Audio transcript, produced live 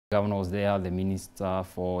Governor was there, the Minister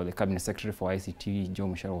for the Cabinet Secretary for ICT, Joe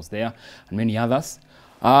Michelle was there, and many others.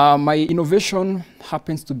 My innovation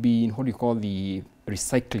happens to be in what you call the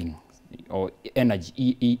recycling or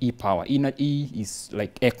energy, e-power. E is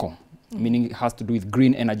like eco, meaning it has to do with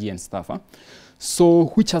green energy and stuff. So,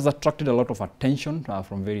 which has attracted a lot of attention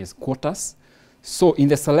from various quarters. So, in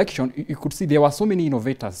the selection, you could see there were so many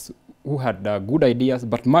innovators who had good ideas,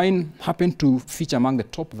 but mine happened to feature among the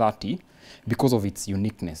top 30 because of its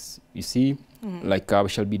uniqueness. You see, like we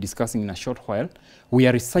shall be discussing in a short while, we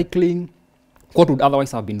are recycling what would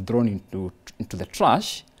otherwise have been thrown into the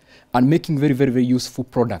trash and making very, very, very useful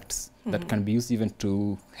products that can be used even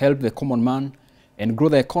to help the common man and grow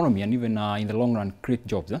the economy and even in the long run create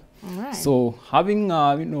jobs. Right. So having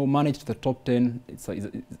managed the top 10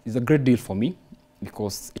 is a great deal for me,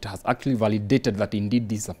 because it has actually validated that indeed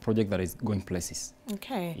this is a project that is going places.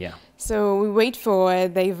 Okay. Yeah. So we wait for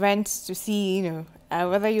the event to see,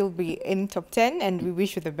 whether you'll be in top 10, and we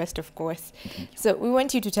wish you the best, of course. So we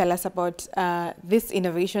want you to tell us about this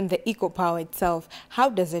innovation, the Eco Power itself. How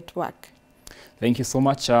does it work? Thank you so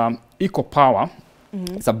much. Eco Power,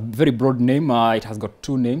 it's a very broad name. It has got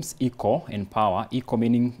two names, Eco and Power. Eco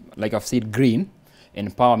meaning, like I've said, green,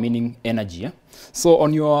 and Power meaning energy. So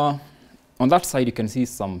on that side, you can see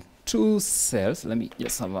some two cells. Let me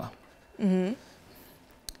just have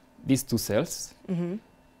these two cells.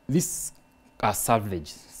 These are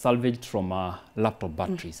salvaged from laptop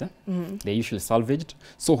batteries. They're usually salvaged.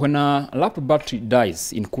 So when a laptop battery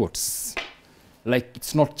dies, in quotes, like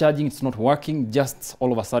it's not charging, it's not working, just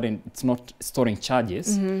all of a sudden it's not storing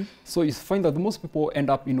charges. So you find that most people end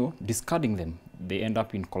up, discarding them. They end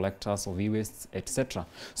up in collectors of e-waste, etc.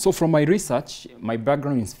 So from my research, my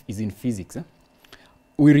background is in physics.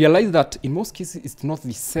 We realize that in most cases, it's not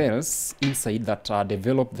the cells inside that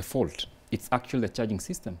develop the fault. It's actually the charging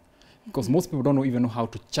system. Because most people don't even know how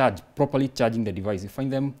to properly charging the device. You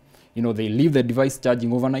find them, they leave the device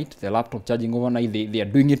charging overnight, the laptop charging overnight. They are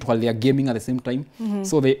doing it while they are gaming at the same time.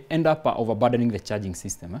 So they end up overburdening the charging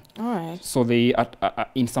system. All right. So they,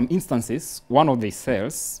 in some instances, one of the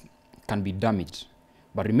cells can be damaged.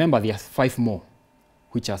 But remember, there are 5 more,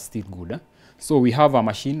 which are still good. So we have a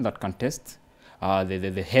machine that can test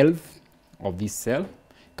the health of this cell,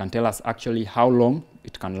 can tell us actually how long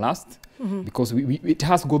it can last, because it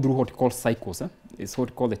has to go through what we call cycles. It's what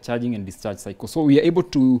we call the charging and discharge cycle. So we are able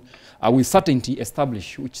to, with certainty,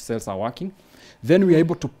 establish which cells are working. Then we are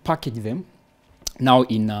able to package them now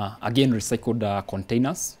in, again, recycled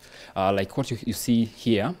containers, like what you see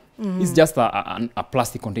here. It's just a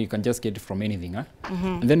plastic container. You can just get it from anything.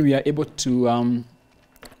 And then we are able to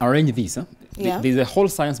arrange these. There's a whole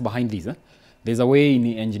science behind these. There's a way in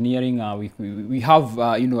engineering, we have,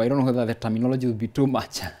 I don't know whether the terminology will be too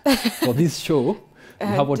much for this show. We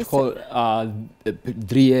have what we call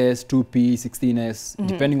 3S, 2P, 16S,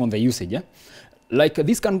 depending on the usage. Like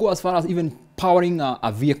this can go as far as even powering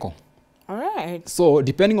a vehicle. All right. So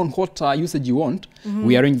depending on what usage you want,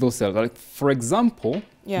 we arrange those cells. Like for example,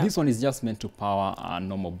 this one is just meant to power a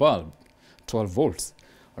normal bulb, 12 volts.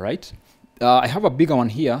 All right. I have a bigger one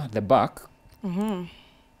here at the back.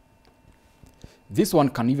 This one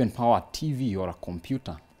can even power a TV or a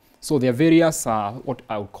computer. So there are various what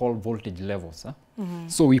I would call voltage levels.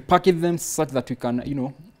 So we package them such that we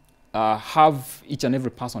can, have each and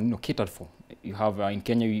every person, catered for. You have in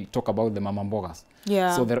Kenya, we talk about the mamambogas.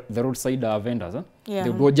 Yeah. So the roadside vendors, yeah.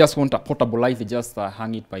 They just want a portable light. They just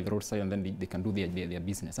hang it by the roadside, and then they can do their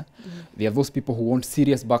business. They are those people who want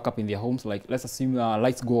serious backup in their homes. Like let's assume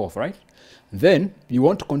lights go off, right? Then you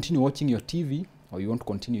want to continue watching your TV, or you want to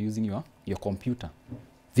continue using your computer.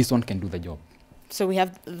 This one can do the job. So we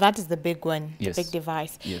have, that is the big one, yes. the big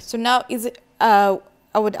device. Yes. So now is it, I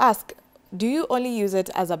would ask, do you only use it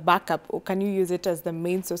as a backup, or can you use it as the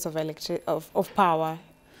main source of power?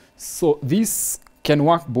 So this can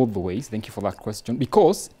work both the ways. Thank you for that question.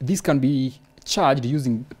 Because this can be charged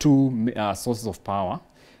using 2 sources of power.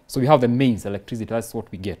 So we have the mains, electricity, that's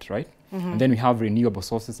what we get, right? And then we have renewable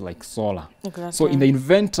sources like solar. Exactly. So in the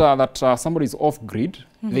event that somebody is off-grid,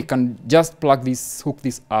 they can just hook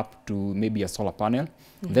this up to maybe a solar panel.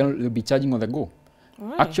 Then they'll be charging on the go.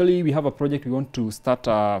 Right. Actually, we have a project we want to start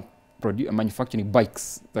manufacturing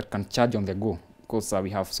bikes that can charge on the go, because we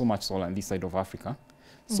have so much solar on this side of Africa.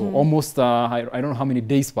 So almost, I don't know how many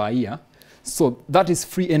days per year. So that is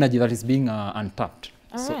free energy that is being untapped.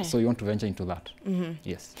 So you want to venture into that.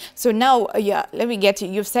 Yes. So now, let me get you.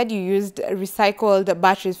 You've said you used recycled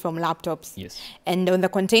batteries from laptops. Yes. And on the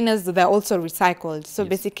containers, they're also recycled. So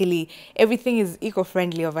basically, everything is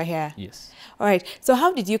eco-friendly over here. Yes. All right. So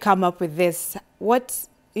how did you come up with this? What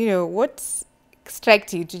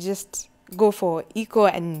struck you to just go for eco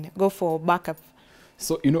and go for backup?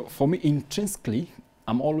 So, you know, for me, intrinsically,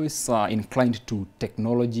 I'm always inclined to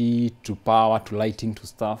technology, to power, to lighting, to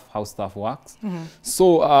stuff, how stuff works.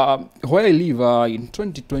 So where I live in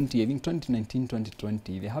 2020, I think 2019,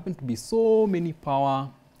 2020, there happened to be so many power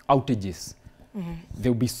outages.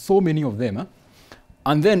 There will be so many of them.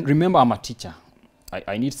 And then remember, I'm a teacher.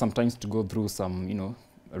 I need sometimes to go through some, you know,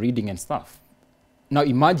 reading and stuff. Now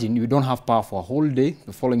imagine you don't have power for a whole day.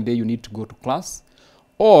 The following day you need to go to class.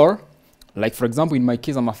 Or, like for example, in my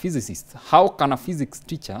case, I'm a physicist. How can a physics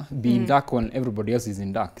teacher be in dark when everybody else is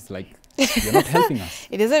in dark? It's like, you're not helping us.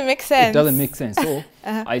 It doesn't make sense. It doesn't make sense. So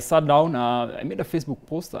I sat down, I made a Facebook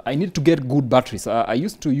post. I need to get good batteries. I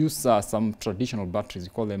used to use some traditional batteries. We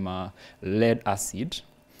call them lead acid.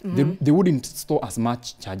 They wouldn't store as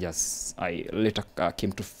much charge as I later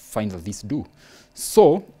came to find that these do.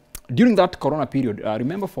 So during that Corona period,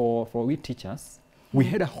 remember for we teachers, we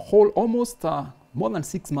had a whole almost more than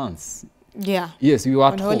 6 months. Yeah. Yes, we were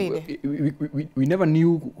at home. holiday. We never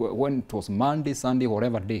knew when it was Monday, Sunday,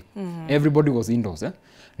 whatever day. Everybody was indoors.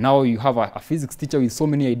 Now you have a physics teacher with so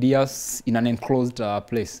many ideas in an enclosed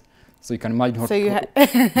place. So you can imagine what you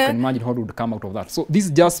can imagine what would come out of that. So this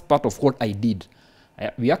is just part of what I did.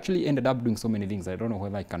 We actually ended up doing so many things. I don't know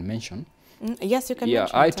whether I can mention. Yes, you can Yeah,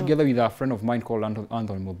 mention. together with a friend of mine called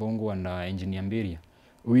Anthony Mobongo and Engineer Mberia,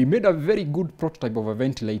 we made a very good prototype of a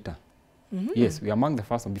ventilator. Yes, we are among the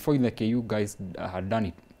first. Before the KU guys had done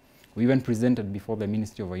it, we even presented before the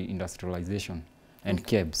Ministry of Industrialization and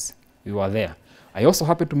KEBS. We were there. I also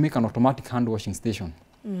happened to make an automatic hand washing station.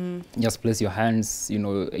 Just place your hands, you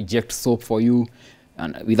know, eject soap for you,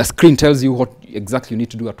 and with a screen tells you what exactly you need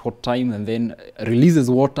to do at what time, and then releases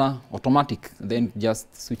water, automatic, then just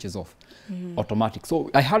switches off, automatic. So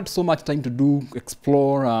I had so much time to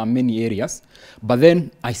explore many areas, but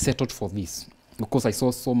then I settled for this because I saw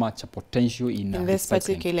so much potential in this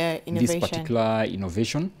particular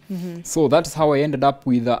innovation. So that's how I ended up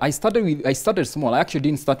with. I started small. I actually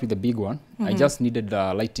didn't start with the big one. I just needed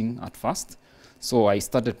lighting at first, so I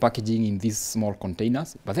started packaging in these small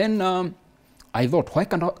containers. But then I thought, why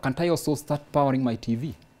can't I also start powering my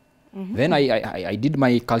TV? Then I did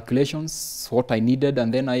my calculations, what I needed,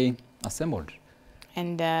 and then I assembled.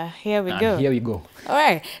 And here we go. Here we go. All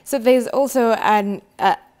right. So there's also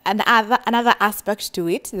another aspect to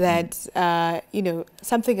it that, you know,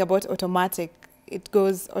 something about automatic. It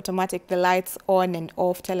goes automatic, the lights on and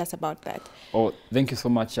off. Tell us about that. Oh, thank you so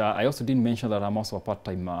much. I also didn't mention that I'm also a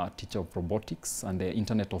part-time teacher of robotics and the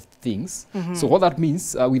Internet of Things. So what that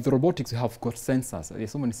means, with robotics, we have got sensors.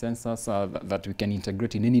 There's so many sensors that we can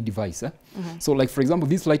integrate in any device. So like, for example,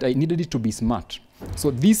 this light, I needed it to be smart.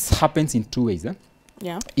 So this happens in 2 ways.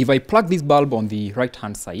 Yeah. If I plug this bulb on the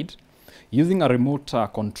right-hand side, using a remote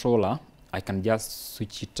controller, I can just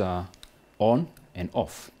switch it on and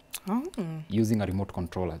off. Using a remote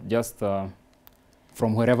controller, just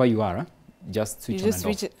from wherever you are, just switch on and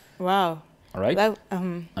off. It. Wow. All right. That,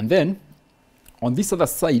 and then on this other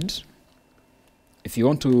side, if you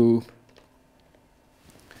want to,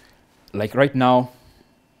 like right now,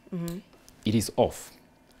 it is off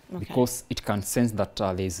because it can sense that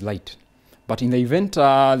there is light. But in the event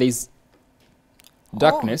there is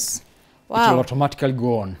darkness, it will automatically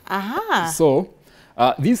go on. So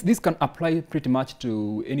this can apply pretty much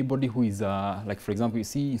to anybody who is, like for example, you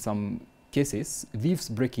see in some cases, thieves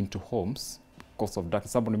break into homes because of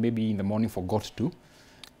darkness. Somebody maybe in the morning forgot to,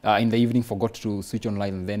 in the evening forgot to switch on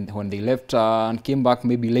light, and then when they left and came back,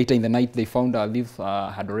 maybe later in the night, they found a thief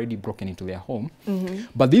had already broken into their home.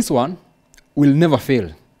 But this one will never fail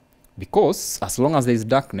because as long as there is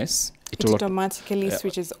darkness, it automatically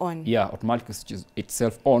switches on. Yeah, automatically switches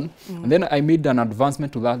itself on. And then I made an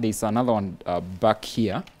advancement to that. There's another one back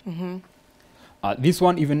here. This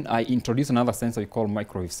one, even I introduced another sensor we call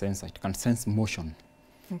microwave sensor. It can sense motion.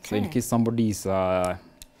 So in case somebody is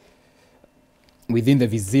within the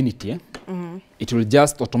vicinity, it will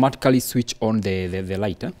just automatically switch on the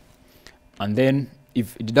light. And then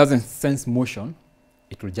if it doesn't sense motion,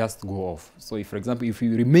 it will just go off. So if, for example, if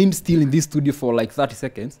you remain still in this studio for like 30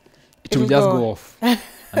 seconds, it will just go off. And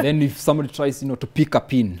then if somebody tries, to pick a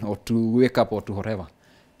pin or to wake up or to whatever,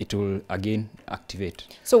 it will again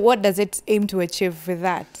activate. So what does it aim to achieve with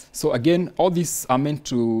that? So again, all these are meant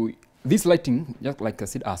to, this lighting, just like I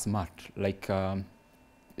said, are smart. Like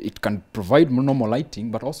it can provide normal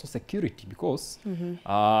lighting, but also security because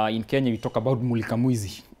in Kenya we talk about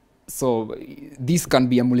mulikamuizi. So this can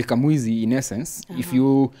be a mulikamuizi in essence. If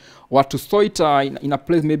you were to store it in a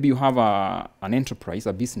place, maybe you have an enterprise,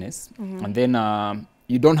 a business, and then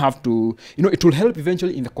you don't have to, it will help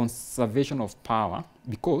eventually in the conservation of power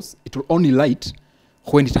because it will only light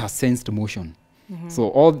when it has sensed motion. So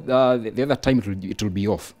all the other time it will be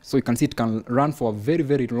off. So you can see it can run for a very,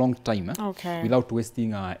 very long time without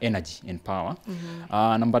wasting energy and power.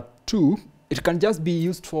 Number two, it can just be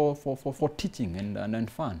used for teaching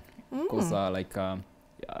and fun. Because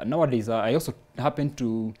nowadays I also happen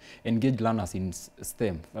to engage learners in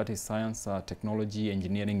STEM, that is science, technology,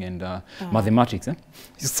 engineering, and mathematics.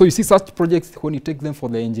 So you see such projects when you take them for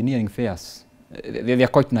the engineering fairs. They are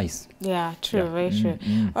quite nice. Yeah, true, very true.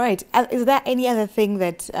 All right, is there any other thing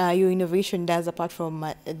that your innovation does apart from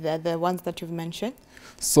the ones that you've mentioned?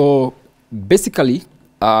 So basically,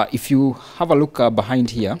 if you have a look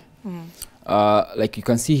behind here, like you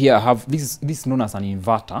can see here, I have this is known as an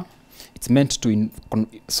inverter. It's meant to,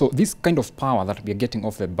 so this kind of power that we are getting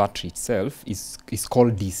off the battery itself is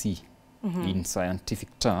called DC. In scientific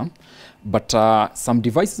term, but some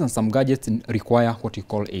devices and some gadgets require what you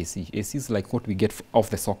call AC. AC is like what we get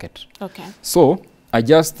off the socket. Okay. So I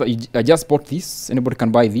just bought this. Anybody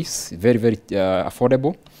can buy this. Very, very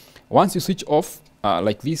affordable. Once you switch off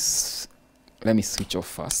like this, let me switch off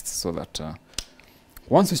first so that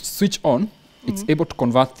once you switch on, it's able to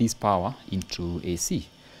convert this power into AC.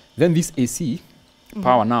 Then this AC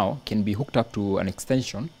power now can be hooked up to an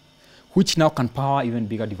extension which now can power even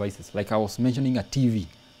bigger devices. Like I was mentioning, a TV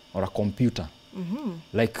or a computer.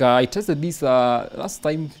 Like I tested this last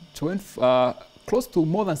time, it went close to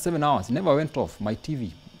more than 7 hours. It never went off, my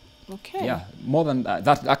TV. Okay. Yeah, more than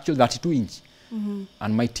that, actually 32 inch.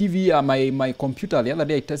 And my TV, my computer, the other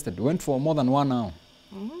day I tested, went for more than 1 hour.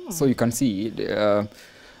 So you can see,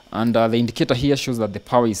 and the indicator here shows that the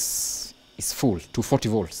power is full, to 40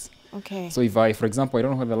 volts. Okay. So if I, for example, I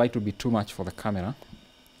don't know whether the light will be too much for the camera.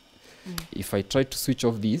 If I try to switch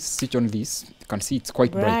on this, you can see it's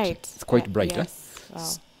quite bright. It's quite bright. Yes. Wow.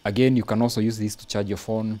 Again, you can also use this to charge your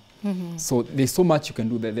phone. So there's so much you can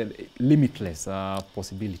do. The limitless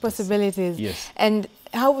possibilities. Yes. And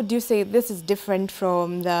how would you say this is different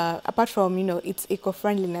from apart from its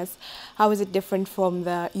eco-friendliness, how is it different from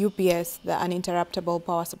the UPS, the uninterruptible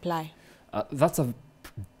power supply? That's a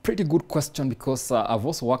pretty good question, because I've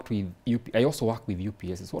also worked with I also work with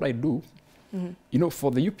UPS. It's what I do.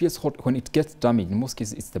 For the UPS, when it gets damaged, in most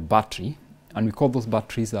cases it's the battery, and we call those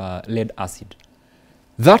batteries lead acid.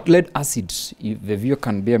 That lead acid, if the viewer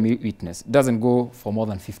can bear me witness, doesn't go for more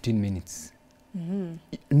than 15 minutes.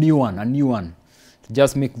 A new one.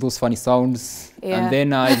 Just make those funny sounds, and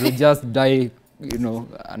then it will just die,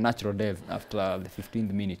 a natural death after the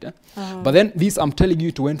 15th minute. But then this, I'm telling you,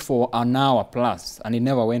 it went for an hour plus, and it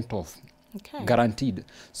never went off. Okay. Guaranteed.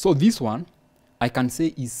 So this one, I can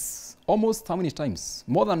say, is almost how many times?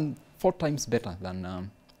 More than 4 times better than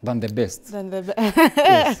the best.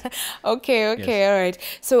 Yes. Okay, yes. All right.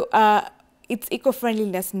 So it's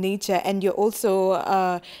eco-friendliness nature, and you're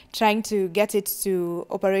also trying to get it to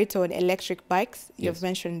operate on electric bikes. You've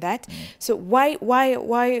mentioned that. So why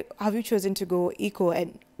have you chosen to go eco,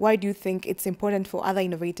 and why do you think it's important for other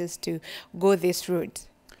innovators to go this route?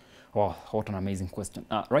 Wow, what an amazing question.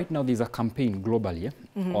 Right now there's a campaign globally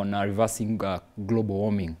on reversing global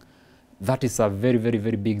warming. That is a very, very,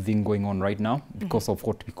 very big thing going on right now because of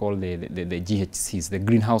what we call the GHCs, the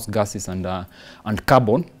greenhouse gases and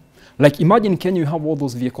carbon. Like imagine in Kenya, you have all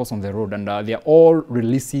those vehicles on the road, and they are all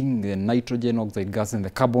releasing the nitrogen oxide gas and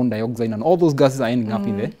the carbon dioxide, and all those gases are ending up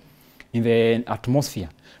in the atmosphere.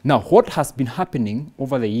 Now, what has been happening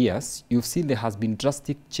over the years, you've seen there has been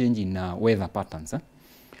drastic change in weather patterns.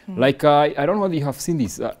 Like I don't know whether you have seen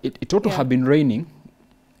this. It ought to have been raining,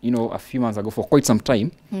 a few months ago for quite some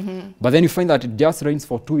time, but then you find that it just rains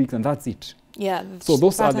for 2 weeks and that's it. Yeah, so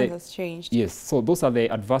those are the has changed. Yes, so those are the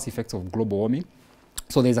adverse effects of global warming.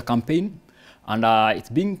 So there's a campaign, and it's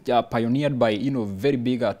being pioneered by very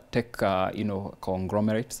big tech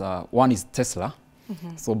conglomerates. One is Tesla,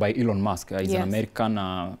 so by Elon Musk. He's an American,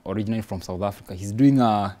 originating from South Africa. He's doing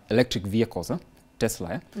electric vehicles,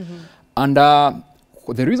 Tesla, and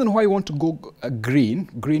the reason why we want to go green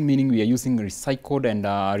meaning we are using recycled and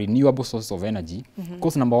renewable sources of energy,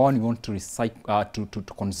 because number one, we want to recycle, to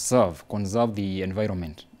conserve the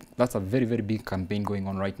environment. That's a very, very big campaign going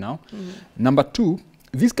on right now. Number two,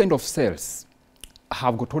 these kind of cells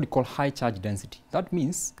have got what we call high charge density. That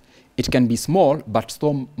means it can be small but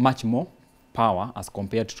store much more power as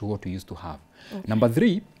compared to what we used to have. Number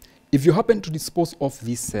three, if you happen to dispose of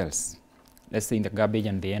these cells, let's say in the garbage,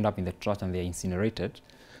 and they end up in the trash and they are incinerated,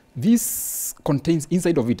 this contains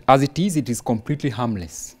inside of it, as it is completely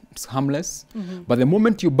harmless. It's harmless, but the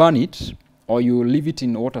moment you burn it, or you leave it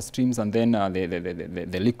in water streams, and then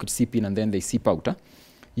the liquid seep in and then they seep out,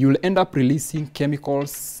 you will end up releasing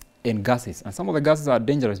chemicals and gases. And some of the gases are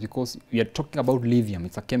dangerous because we are talking about lithium.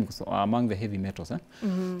 It's a chemical, so among the heavy metals.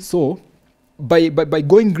 So by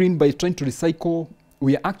going green, by trying to recycle,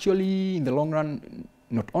 we are actually, in the long run,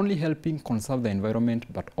 not only helping conserve the environment,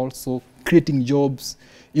 but also creating jobs.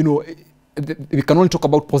 You know, we can only talk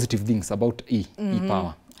about positive things about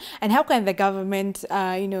e-power. And how can the government,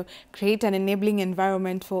 you know, create an enabling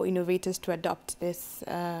environment for innovators to adopt this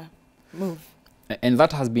move? And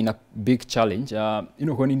that has been a big challenge. You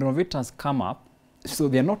know, when innovators come up, so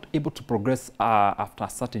they're not able to progress after a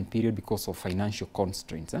certain period because of financial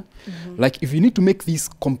constraints. Like if you need to make this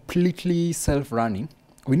completely self-running,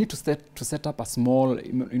 we need to set up a small,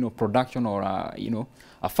 you know, production or you know,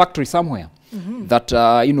 a factory somewhere that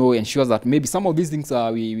you know, ensures that maybe some of these things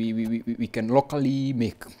we can locally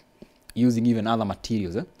make using even other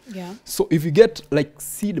materials. Yeah. So if you get like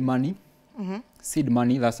seed money,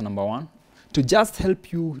 that's number one, to just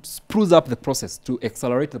help you spruce up the process, to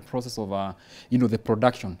accelerate the process of you know, the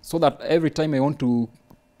production, so that every time I want to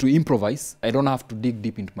improvise, I don't have to dig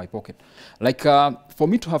deep into my pocket. Like for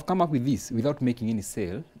me to have come up with this without making any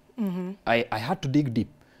sale, I had to dig deep,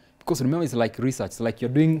 because remember, it's like research. Like you're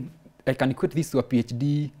doing, I can equate this to a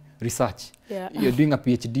PhD research. Yeah. You're doing a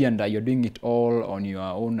PhD and you're doing it all on your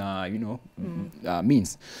own, you know,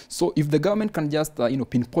 means. So if the government can just, you know,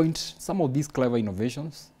 pinpoint some of these clever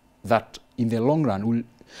innovations that in the long run will,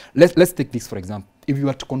 let's take this for example. If you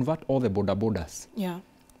were to convert all the borders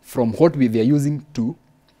from what they're using to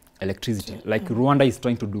electricity, like Rwanda is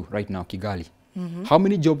trying to do right now, Kigali, how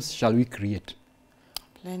many jobs shall we create?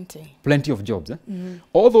 Plenty of jobs.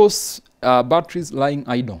 All those batteries lying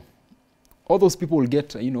idle, all those people will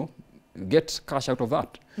get, you know, get cash out of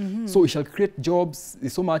that. So we shall create jobs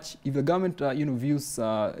so much. If the government, you know, views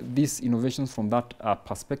these innovations from that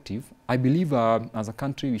perspective, I believe as a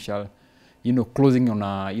country we shall, you know, closing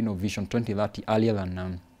on you know, Vision 2030 earlier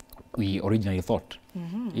than we originally thought.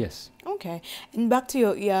 Yes. Okay. And back to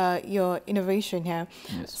your innovation here.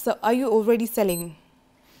 Yes. So are you already selling?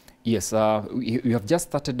 Yes. We have just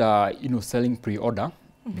started, you know, selling pre-order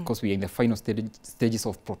because we are in the final stages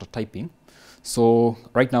of prototyping. So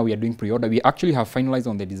right now we are doing pre-order. We actually have finalized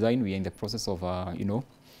on the design. We are in the process of, you know,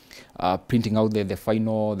 printing out the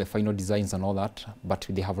final designs and all that. But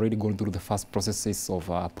they have already gone through the first processes of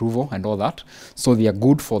approval and all that. So they are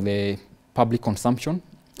good for the public consumption.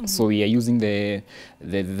 So we are using the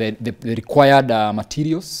required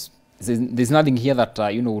materials. There's nothing here that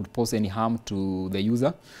you know, would pose any harm to the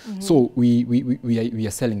user. So we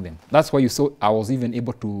are selling them. That's why you saw I was even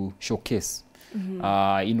able to showcase,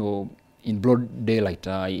 you know, in broad daylight,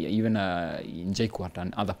 even in JKUAT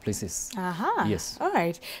and other places. Yes. All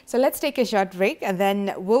right. So let's take a short break, and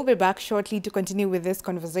then we'll be back shortly to continue with this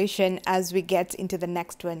conversation as we get into the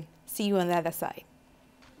next one. See you on the other side.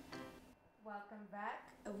 Welcome back.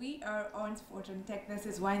 We are on Sport on Tech. This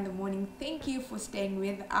is Why in the Morning. Thank you for staying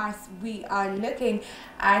with us. We are looking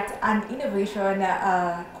at an innovation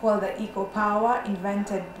called the Eco Power,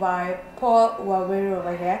 invented by Paul Waweru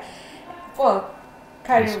over here. Paul,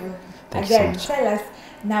 Karibu. Again, so tell us,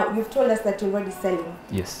 now you've told us that you're already selling.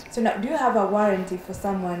 Yes. So now, do you have a warranty for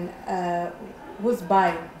someone who's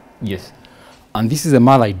buying? Yes. And this is a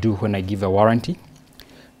matter I do when I give a warranty.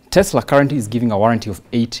 Tesla currently is giving a warranty of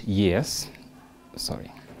 8 years.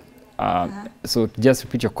 Sorry. So just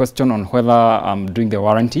repeat your question on whether I'm doing the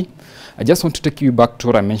warranty. I just want to take you back to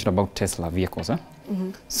what I mentioned about Tesla vehicles.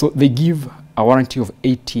 So they give a warranty of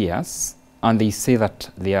 8 years, and they say that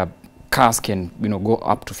their cars can, you know, go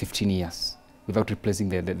up to 15 years without replacing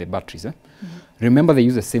the batteries. Remember, they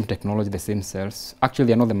use the same technology, the same cells. Actually,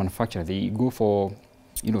 they are not the manufacturer. They go for,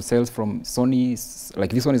 you know, cells from Sony. Like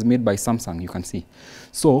this one is made by Samsung, you can see.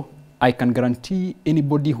 So I can guarantee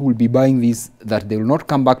anybody who will be buying this that they will not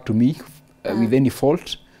come back to me with any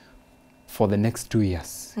fault for the next 2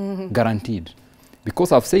 years. Guaranteed.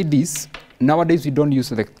 Because I've said this, nowadays we don't use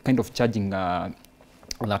the kind of charging that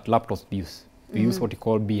laptops use. We use what we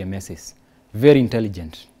call BMSs, very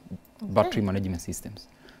intelligent battery management systems.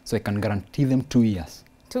 So I can guarantee them 2 years.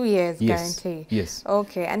 2 years guarantee? Yes.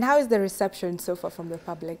 Okay. And how is the reception so far from the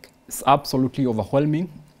public? It's absolutely overwhelming.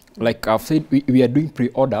 Like I've said, we are doing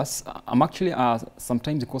pre-orders. I'm actually,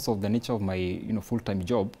 sometimes because of the nature of my, you know, full-time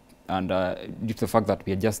job, and due to the fact that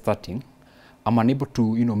we are just starting, I'm unable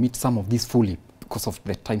to, you know, meet some of these fully because of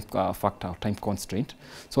the time factor, time constraint.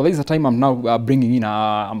 So there is a time I'm now bringing in,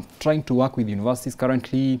 I'm trying to work with universities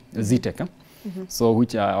currently, ZTech, so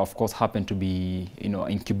which of course happened to be, you know,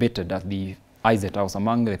 incubated at the AYIETA. I was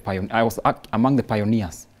among the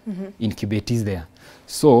pioneers, incubatees there.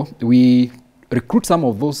 So we recruit some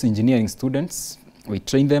of those engineering students, we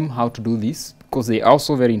train them how to do this, because they are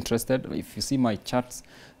also very interested. If you see my charts,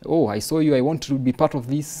 oh, I saw you, I want to be part of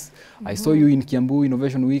this. I saw you in Kiambu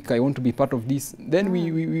Innovation Week, I want to be part of this. Then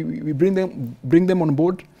we bring them on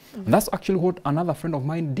board. And that's actually what another friend of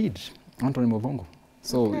mine did, Anthony Movongo.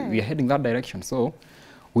 So we are heading that direction. So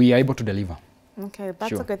we are able to deliver. Okay,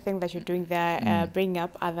 that's a good thing that you're doing there, bringing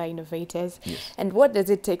up other innovators. Yes. And what does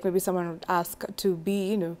it take? Maybe someone would ask, to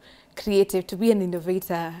be, creative, to be an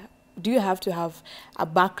innovator. Do you have to have a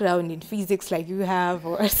background in physics like you have,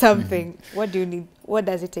 or something? What do you need? What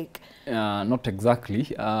does it take? Not exactly.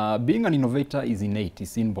 Being an innovator is innate,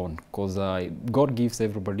 it's inborn, because God gives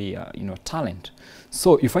everybody, talent.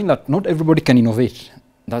 So you find that not everybody can innovate.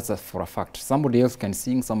 That's for a fact. Somebody else can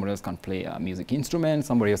sing, somebody else can play a music instrument,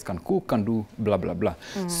 somebody else can cook, can do blah, blah, blah.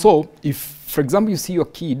 So if, for example, you see your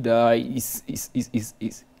kid is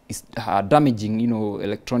damaging,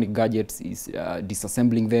 electronic gadgets, is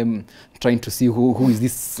disassembling them, trying to see who is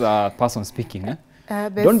this person speaking.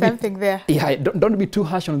 There's something there. Yeah, don't be too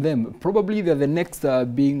harsh on them. Probably they're the next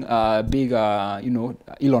being big,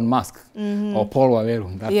 Elon Musk or Paul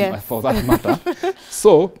Waweru, for that matter.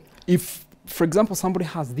 So if, for example, somebody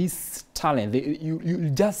has this talent, you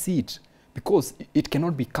just see it because it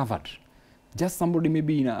cannot be covered. Just somebody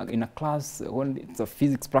maybe in a class, when it's a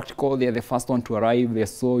physics practical, they're the first one to arrive, they're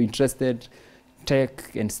so interested,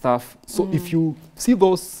 tech and stuff. So if you see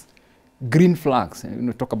those green flags,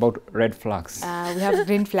 talk about red flags. We have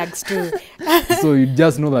green flags too. So you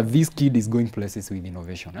just know that this kid is going places with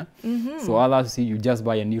innovation. So others see you just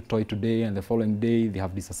buy a new toy today and the following day they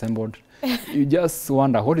have disassembled. You just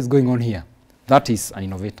wonder what is going on here. That is an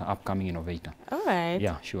innovator, upcoming innovator. All right.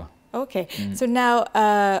 Yeah, sure. Okay. So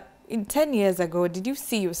now, in 10 years ago, did you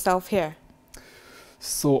see yourself here?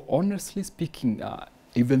 So honestly speaking,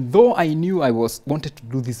 even though I knew I wanted to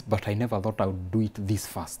do this, but I never thought I would do it this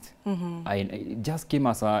fast. It just came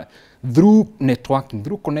as through networking,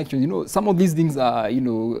 through connection. Some of these things are,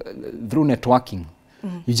 through networking.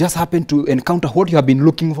 You just happen to encounter what you have been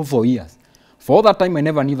looking for years. For all that time, I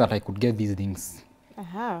never knew that I could get these things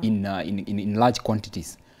in large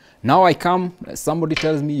quantities. Now I come, somebody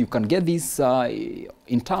tells me you can get this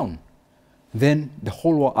in town. Then a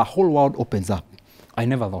whole world opens up. I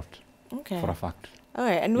never thought, for a fact. All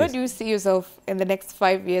right, and where do you see yourself in the next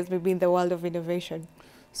 5 years, maybe in the world of innovation?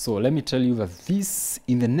 So let me tell you that this,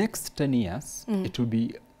 in the next 10 years,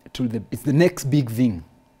 it's the next big thing.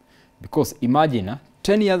 Because imagine,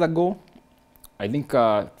 10 years ago, I think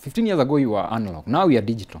 15 years ago you were analog. Now we are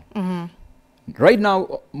digital. Right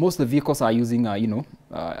now, most of the vehicles are using,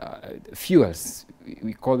 fuels.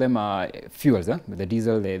 We call them fuels, the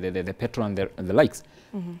diesel, the petrol, and the likes.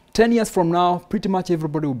 10 years from now, pretty much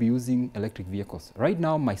everybody will be using electric vehicles. Right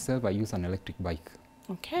now, myself, I use an electric bike.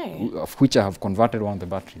 Okay. Of which I have converted one of the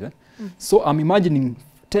batteries. So I'm imagining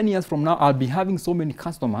 10 years from now, I'll be having so many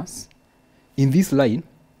customers in this line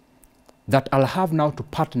that I'll have now to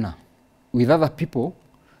partner with other people,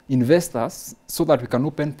 investors, so that we can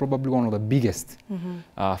open probably one of the biggest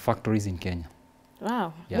factories in Kenya.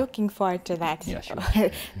 Wow, looking forward to that. Yeah, sure.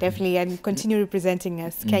 Definitely, and continue representing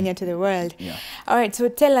us, Kenya, to the world. Yeah. All right, so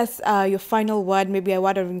tell us your final word, maybe a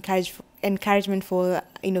word of encouragement for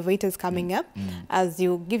innovators coming up, as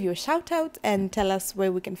you give your shout out and tell us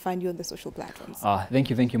where we can find you on the social platforms. Thank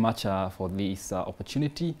you much for this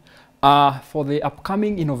opportunity. For the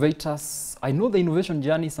upcoming innovators, I know the innovation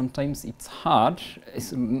journey, sometimes it's hard.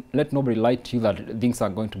 Let nobody lie to you that things are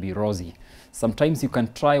going to be rosy. Sometimes you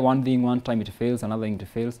can try one thing, one time it fails, another thing it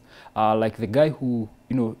fails. Like the guy who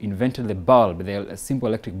invented the bulb, the simple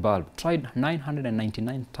electric bulb, tried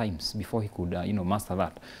 999 times before he could master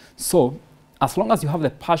that. So as long as you have the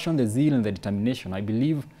passion, the zeal, and the determination, I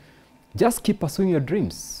believe just keep pursuing your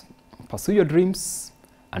dreams. Pursue your dreams,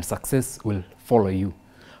 and success will follow you.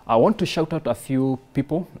 I want to shout out a few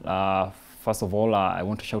people. First of all, I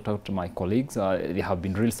want to shout out to my colleagues. They have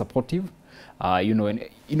been really supportive.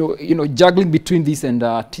 Juggling between this and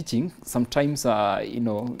teaching sometimes,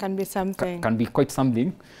 can be something. Can be quite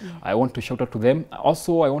something. I want to shout out to them.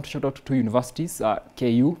 Also, I want to shout out to two universities,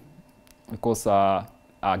 KU, because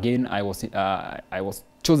again, I was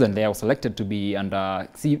chosen there. I was selected to be under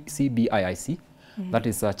CBIIC. That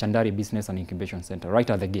is Chandari Business and Incubation Center, right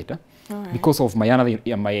at the gate. Because of my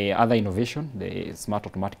other innovation, the smart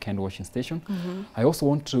automatic hand washing station. I also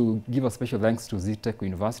want to give a special thanks to ZTech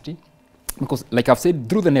University. Because like I've said,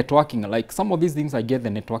 through the networking, like some of these things I get the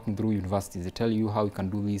networking through universities. They tell you how you can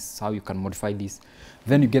do this, how you can modify this.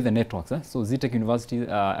 Then you get the networks. So ZTech University,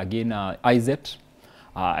 again, AYIETA,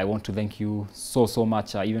 I want to thank you so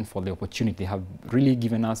much even for the opportunity. They have really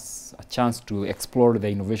given us a chance to explore the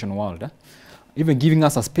innovation world. Even giving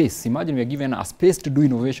us a space. Imagine we are given a space to do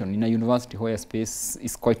innovation in a university where space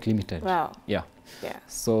is quite limited. Wow. Yeah. Yeah.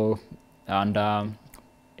 So, and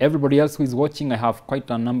everybody else who is watching, I have quite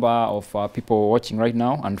a number of people watching right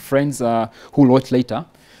now and friends who will watch later.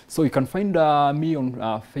 So you can find me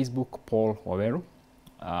on Facebook, Paul Waweru.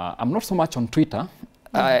 I'm not so much on Twitter.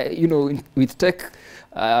 You know, with tech,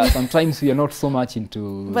 sometimes we are not so much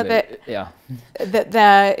into. But the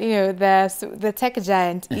tech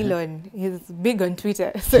giant Elon, he's big on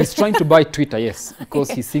Twitter. So he's trying to buy Twitter, yes,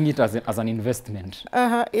 because he's seeing it as an investment.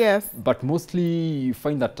 Yes. But mostly you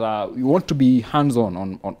find that you want to be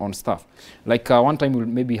hands-on on stuff. Like one time we'll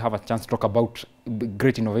maybe have a chance to talk about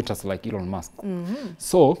great innovators like Elon Musk.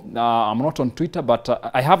 So I'm not on Twitter, but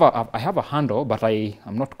I have a handle, but I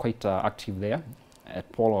am not quite active there. At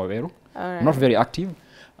Paul Waweru. Right. Not very active,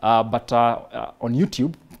 but on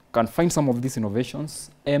YouTube, can find some of these innovations.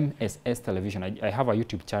 MSS Television. I have a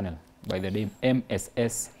YouTube channel by the name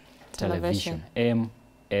MSS Television.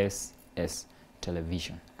 MSS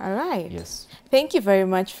Television. All right. Yes. Thank you very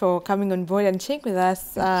much for coming on board and sharing with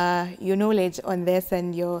us your knowledge on this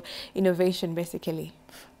and your innovation, basically.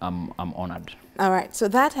 I'm honored. All right, so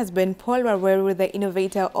that has been Paul Waweru, the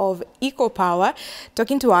innovator of EcoPower,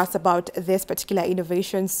 talking to us about this particular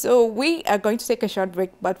innovation. So we are going to take a short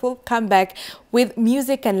break, but we'll come back with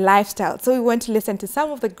music and lifestyle. So we want to listen to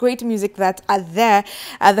some of the great music that are there,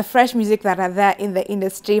 the fresh music that are there in the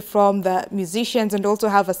industry from the musicians, and also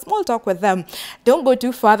have a small talk with them. Don't go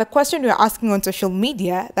too far. The question we're asking on social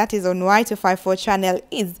media, that is on Y254 channel,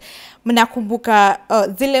 is mnakumbuka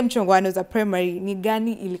zile mchongwano za primary ni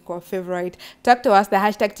gani ilikuwa favorite? Talk to us. The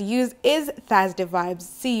hashtag to use is Thursday Vibes.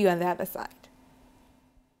 See you on the other side.